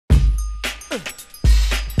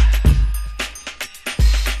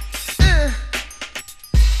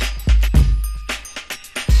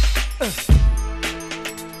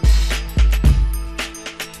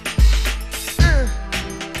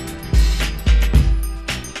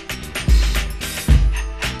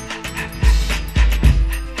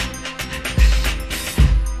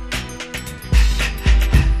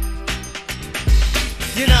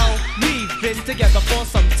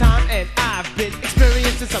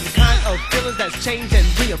of feelings that's changed and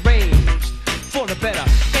rearranged for the better.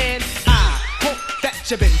 And I hope that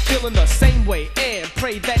you've been feeling the same way, and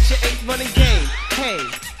pray that you ain't running game. Hey,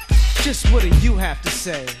 just what do you have to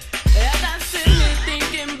say? As I'm sitting here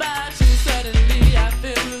thinking about you, suddenly I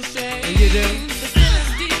feel ashamed. And you do? The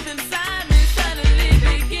feelings deep inside me suddenly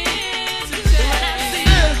begin to change. When I see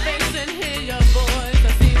your face and hear your voice,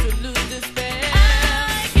 I seem to lose despair. I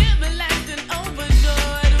get relaxed and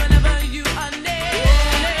overjoyed whenever you are near.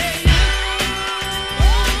 Only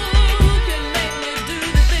you can make me do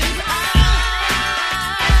the things I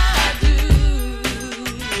do.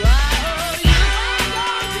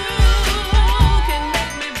 Can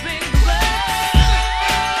make me bring the world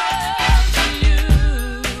to you.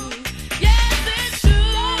 Yes, it's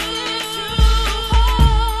true.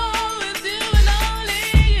 It's you and only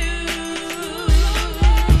you.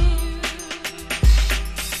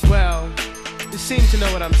 Well, you seem to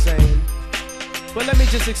know what I'm saying. But let me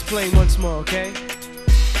just explain once more, okay?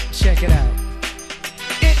 Check it out.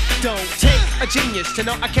 It don't take a genius to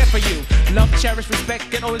know I care for you. Love, cherish,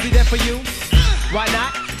 respect, and always be there for you. Why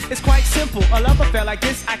not? It's quite simple. A love affair like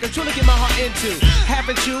this, I can truly get my heart into.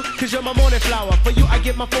 Haven't you? Cause you're my morning flower. For you, I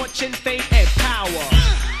get my fortune, fame, and power.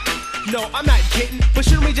 No, I'm not kidding. But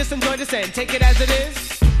shouldn't we just enjoy this and take it as it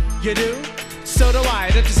is? You do? So do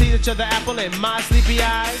I. Don't you see each other apple in my sleepy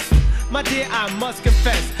eyes? My dear, I must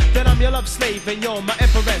confess that I'm your love slave and you're my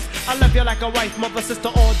empress. I love you like a wife, mother, sister,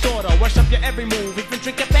 or daughter. Worship your every move, even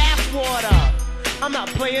drink your bath water. I'm not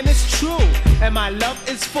playing, it's true. And my love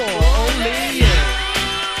is for only you.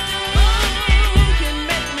 Can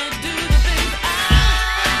make me do the things I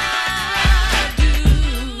do.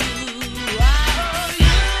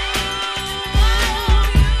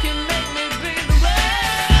 You can make me bring the world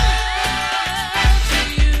to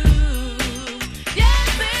you. Yes,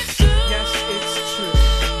 it's true. Yes, it's true.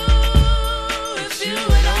 It's you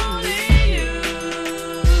and only you.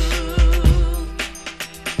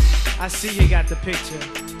 I see you got the picture.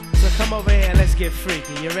 So come over here and let's get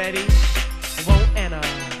freaky. You ready? 1 and a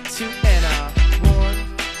 2 and a 1.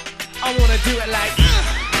 I wanna do it like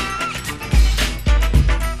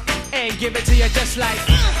and give it to you just like.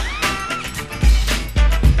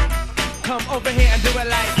 Come over here and do it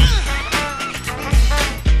like.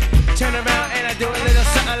 Turn around and I do a little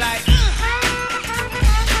something like.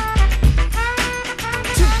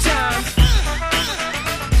 2 times.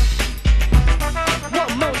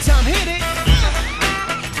 1 more time, hit it.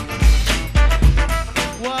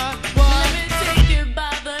 What? Let me take you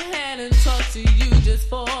by the hand and talk to you just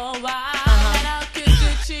for a while. And I'll kiss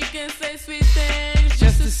your cheek and say sweet things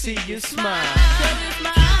Just to see you smile. Cause it's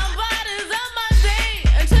my brightest of my day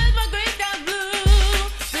and turns my gray sky blue.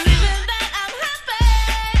 The reason that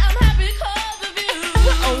I'm happy cause of you.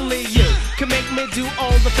 Only you can make me do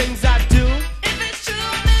all the things I do. If it's true,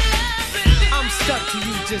 I'm in love with you. I'm stuck to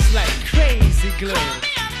you just like crazy glue. Call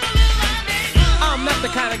me up for my rendezvous. I'm not the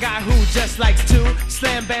kind of guy who just likes to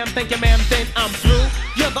slam bam, thank you ma'am, then I'm through.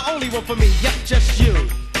 You're the only one for me, yep, just you.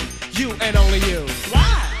 You and only you.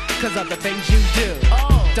 Why? Cause of the things you do.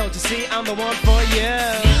 Oh. Don't you see I'm the one for you?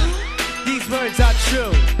 These words are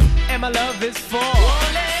true, and my love is for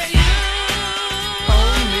Only you.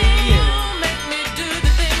 only you. Make me do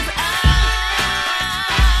the things I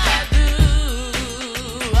do.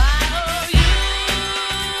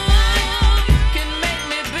 You can make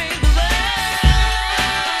me bring the world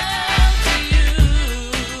to you.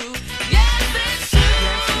 Yes, it's true.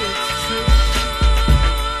 Yes, it's true.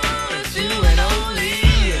 It's you and only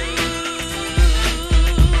you.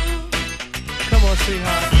 Come on,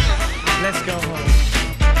 sweetheart, let's go home.